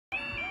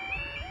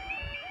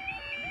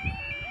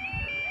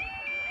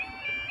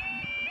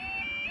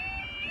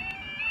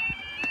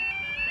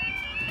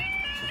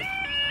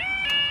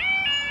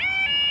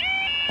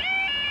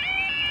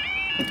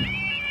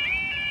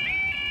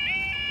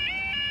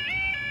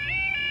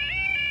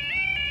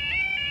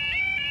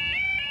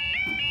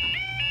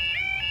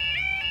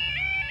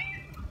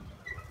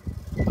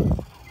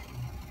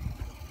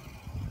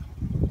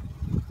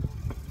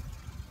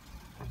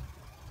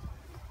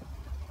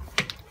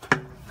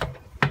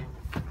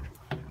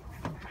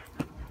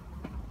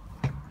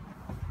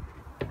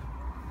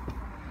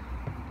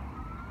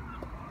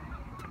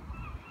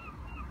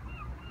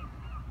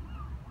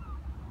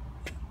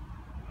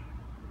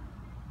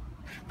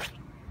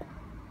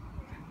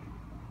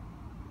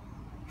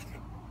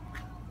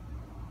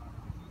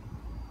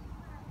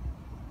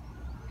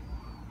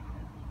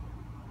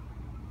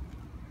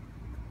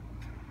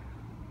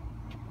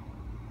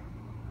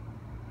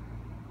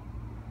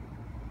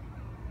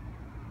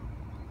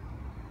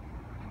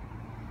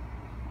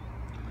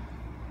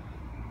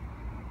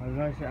I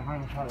guys at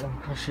Hampden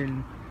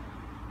crossing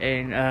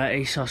in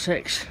East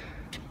Sussex.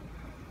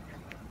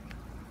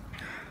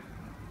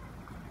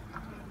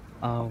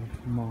 Oh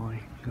my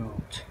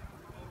god.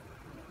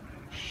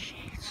 Shit.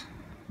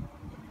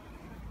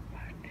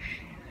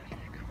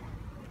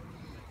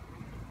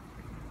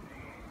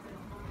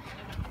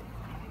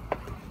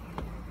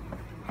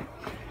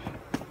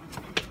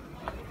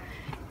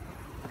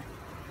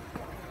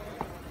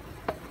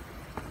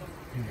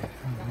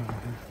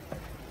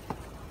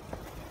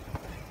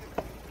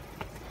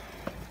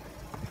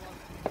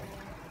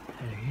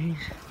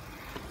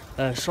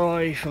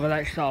 Sorry for the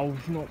next time, I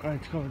was not going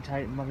to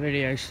commentate my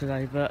videos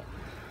today, but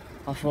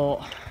I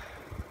thought,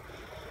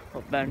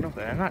 not better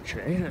than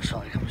actually, it looks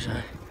like I'm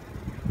saying.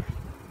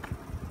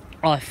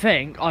 I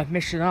think I've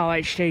missed an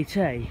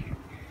RHDT.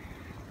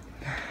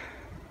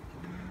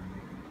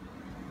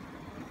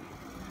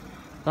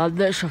 That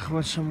looks like I'm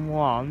on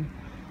someone.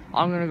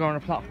 I'm going to go on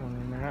a platform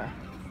in a minute.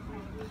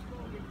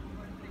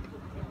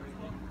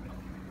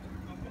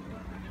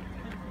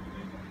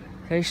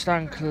 Please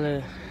stand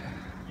clear.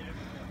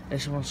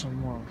 This one's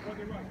someone.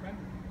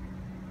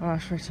 Oh,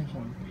 that's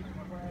 377.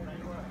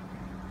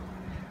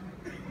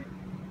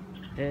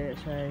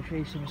 It's a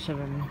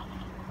 377.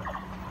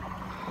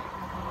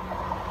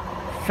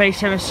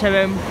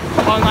 377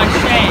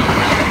 196.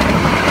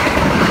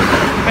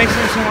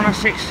 377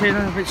 196 in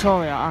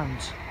Victoria and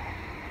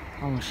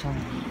I'm a son.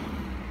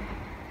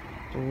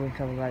 All week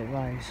have a late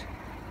race.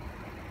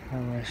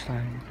 And we're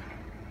staying.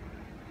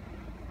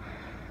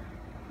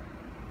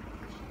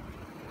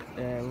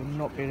 Will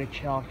not be the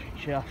charger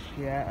just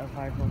yet. I've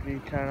had probably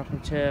turn up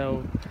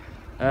until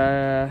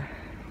in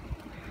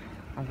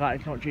fact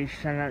it's not due to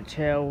turn up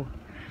till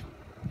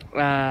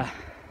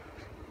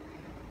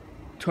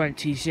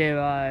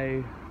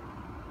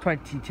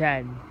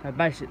 2010. So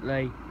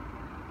basically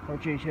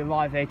not due to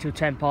arrive here till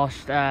 10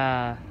 past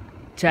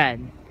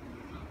 10.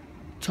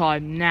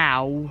 Time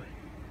now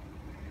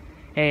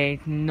is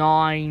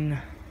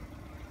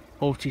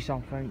 9:40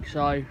 something,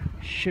 so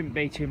shouldn't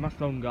be too much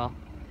longer.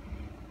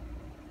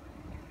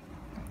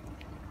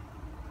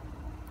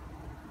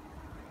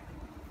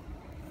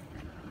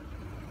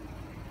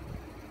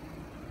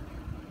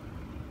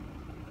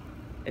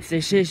 If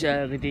this is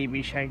the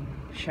DB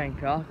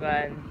Schenker,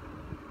 then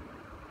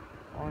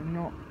I'm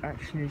not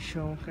actually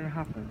sure what's going to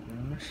happen.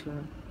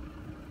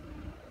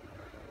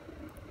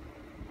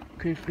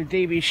 Because the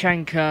DB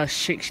Schenker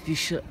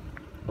 60.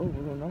 Oh,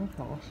 we've got another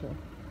parcel.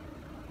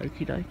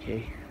 Okie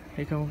dokie.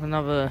 Here comes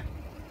another.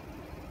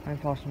 I'm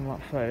passing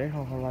like 30. I've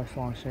got a low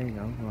flying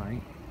signal,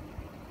 right?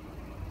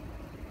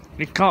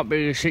 It can't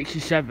be the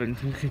 67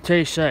 because it's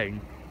too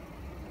soon.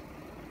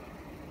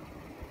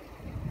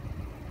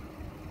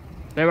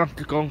 They have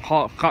to go on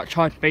high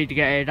speed to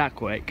get here that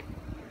quick.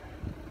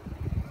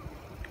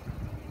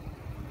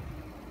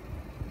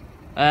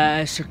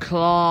 It's a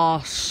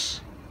class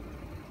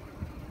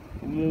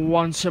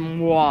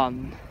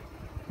 171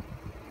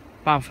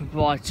 bound for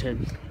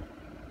Brighton.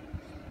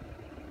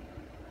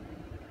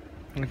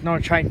 There's no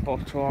train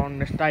box on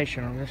the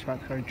station. I'm just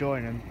about to go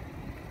join them.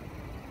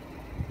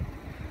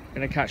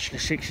 Gonna catch the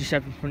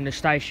 67 from the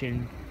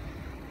station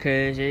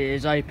because it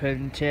is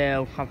open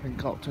till something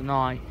o'clock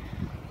tonight.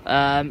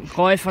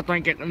 Or if I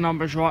don't get the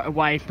numbers right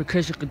away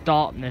because of the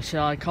darkness,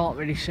 I can't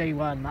really see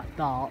where I'm that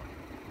dark.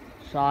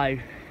 So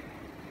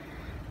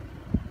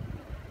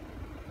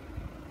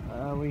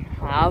we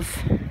have.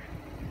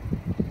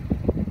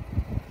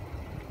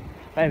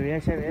 There he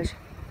is. Hello?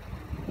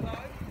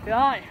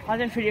 Right, I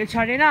didn't think you were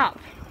turning up.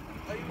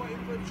 Are you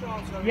waiting for a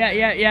charter?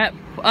 Yeah.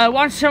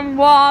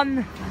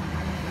 171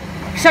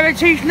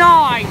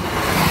 729.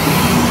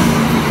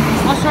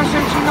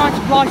 179 to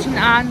Brighton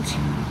and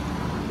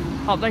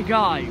up they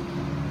go.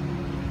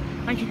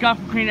 Thank you guys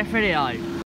for cleaning that video.